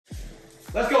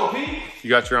Let's go, Pete. You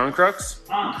got your on crux?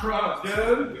 On crux,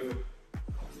 dude.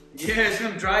 Yeah,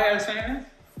 some dry ass hands.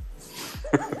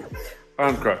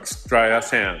 On crux, dry ass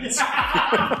hands.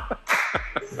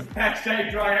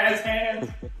 Hashtag dry ass hands.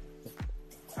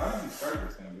 How did you start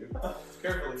this thing, dude?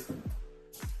 Carefully.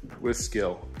 With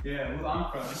skill. Yeah, with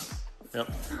on crux.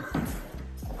 Yep.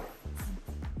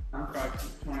 On crux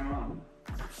 21.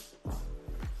 Oh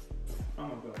my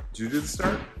god. Did you do the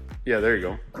start? Yeah, there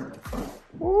you go.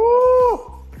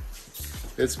 Woo!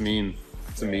 It's mean.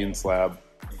 It's a mean slab.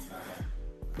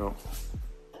 No.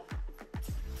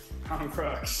 On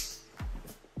crux.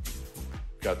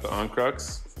 Got the on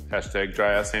crux. Hashtag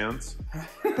dry ass hands.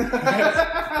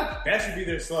 That should be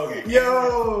their slogan.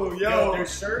 Yo, Their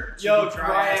shirt. yo,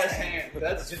 dry ass hand.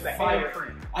 That's Just a fire.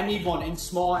 handprint. I need one in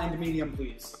small and medium,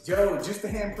 please. Yo, just the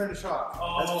handprint shot.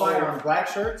 That's Oh. fire on black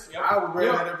shirts. Yep. I would wear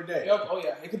Yep. that every day. Yep. Oh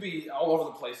yeah, it could be all over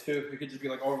the place too. It could just be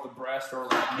like over the breast or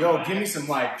like. Yo, give me some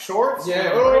like shorts.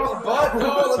 Yeah. Oh. Right to the butt.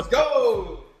 No, let's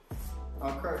go.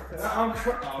 I'm correct. I'm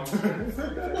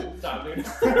Stop, dude.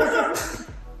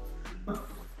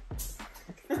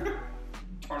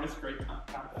 Tarnished great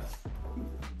contest.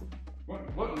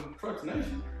 What in Crux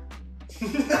Nation?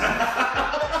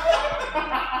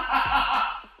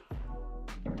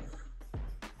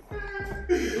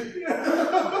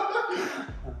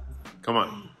 Come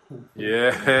on.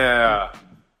 Yeah.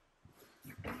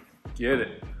 Get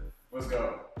it. Let's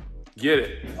go. Get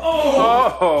it.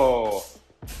 Oh! Oh!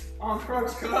 On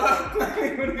Crux Club. What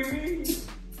do you mean?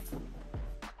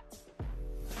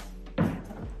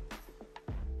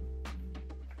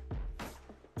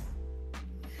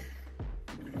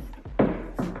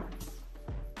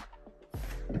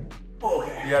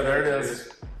 Okay. Yeah, there it is.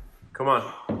 Come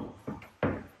on.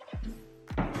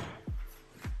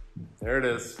 There it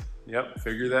is. Yep,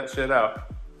 figure that shit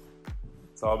out.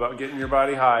 It's all about getting your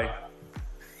body high.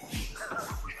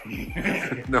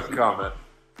 No comment.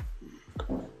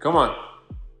 Come on.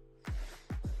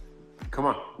 Come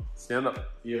on. Stand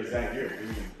up. Yo, Zach, you're a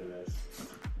vegan for this.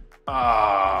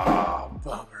 Ah,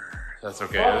 bummer. That's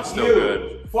okay. That's still you.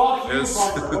 good. Fuck you, It's-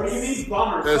 bummer. What do you mean,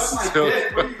 bummer? it's Suck my still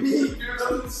dick. What do you mean, dude?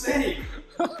 That's insane.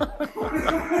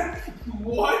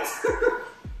 What?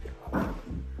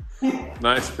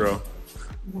 Nice, bro.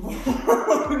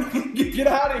 Get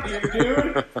out of here,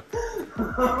 dude.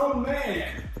 Oh,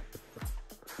 man.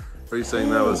 Are you saying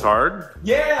that was hard?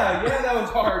 Yeah, that was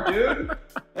hard, dude.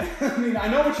 I mean, I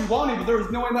know what you wanted, but there was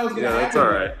no way that was going to Yeah, happen. that's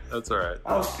all right. That's all right.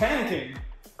 I was panicking.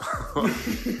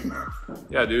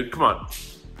 Yeah, dude, come on.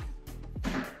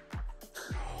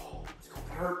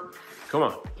 Come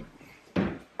on.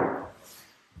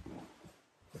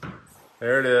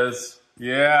 There it is.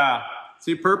 Yeah.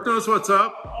 See, Perp knows what's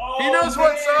up. He knows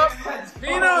what's up.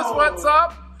 He knows what's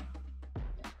up.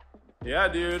 Yeah,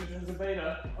 dude. There's a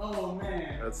beta. Oh,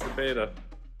 man. That's the beta.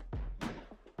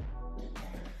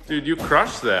 Dude, you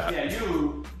crushed that. Yeah,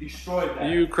 you destroyed that.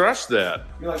 You crushed that.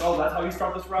 You're like, oh, that's how you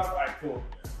start this route? All right, cool.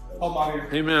 Hold on here.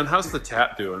 Hey, man, how's the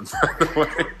tat doing, by the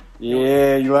way?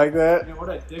 Yeah, you like that? Yeah,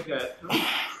 where'd I dig at?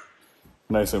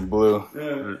 Nice and blue. Yeah,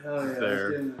 hell yeah. There.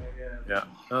 That's in there, Yeah.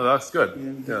 No, that's good.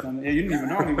 yeah. Yeah. Yeah, you didn't even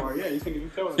know anymore. Yeah, you couldn't even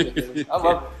tell what it is. I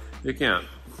love it. You can't.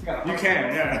 You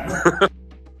can, yeah.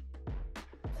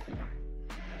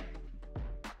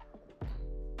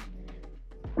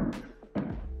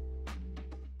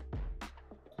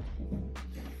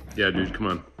 Yeah, dude, come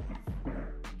on.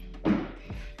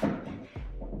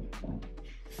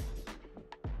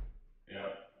 Yeah.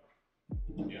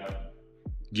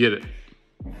 Get it.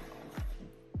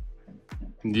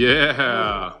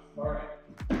 Yeah. All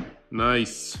right.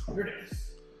 Nice. Here it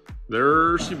is.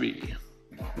 There she be.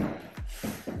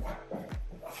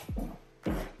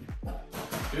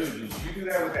 Dude, did you do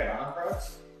that with that on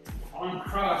crux? On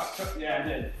crust. Yeah, I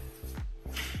did.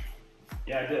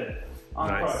 Yeah, I did. On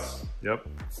Nice. crust. Yep.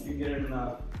 You can get it in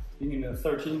a, you can get a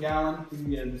 13 gallon, you can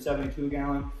get it in a 72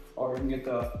 gallon, or you can get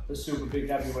the super big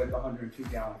heavyweight, the 102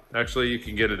 gallon. Actually, you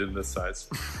can get it in this size.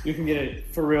 You can get it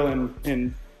for real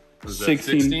in Was that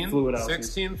 16 fluid ounces.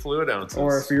 16 fluid ounces.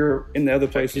 Or if you're in the other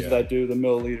places yeah. that do the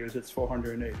milliliters, it's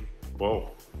 480. Whoa.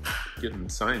 Getting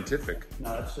scientific. No,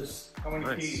 that's just How many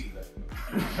Nice. P's is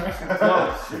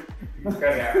close.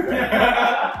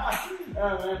 that?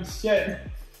 Oh man, shit.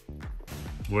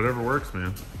 Whatever works,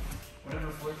 man.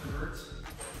 Whatever floats your hurts.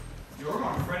 You're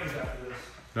on Freddy's after this.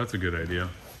 That's a good idea.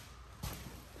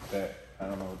 That, I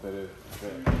don't know what that is.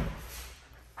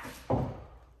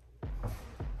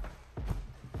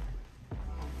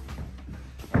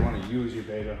 I want to use your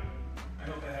beta. I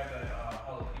hope they have that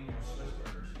jalapeno Swiss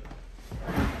burgers.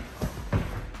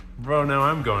 Bro, now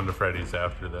I'm going to Freddy's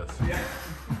after this. Yeah.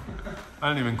 I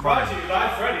didn't even Brought climb. to you by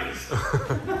Freddy's.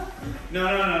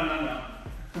 No.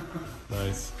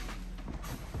 Nice.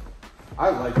 I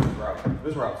like this route.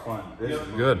 This route's fun. This is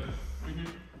Good.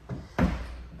 Good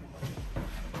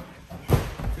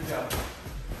job.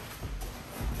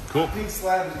 Cool. I think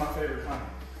slab is my favorite kind.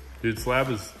 Dude, slab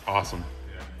is awesome.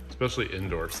 Especially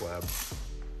indoor slab.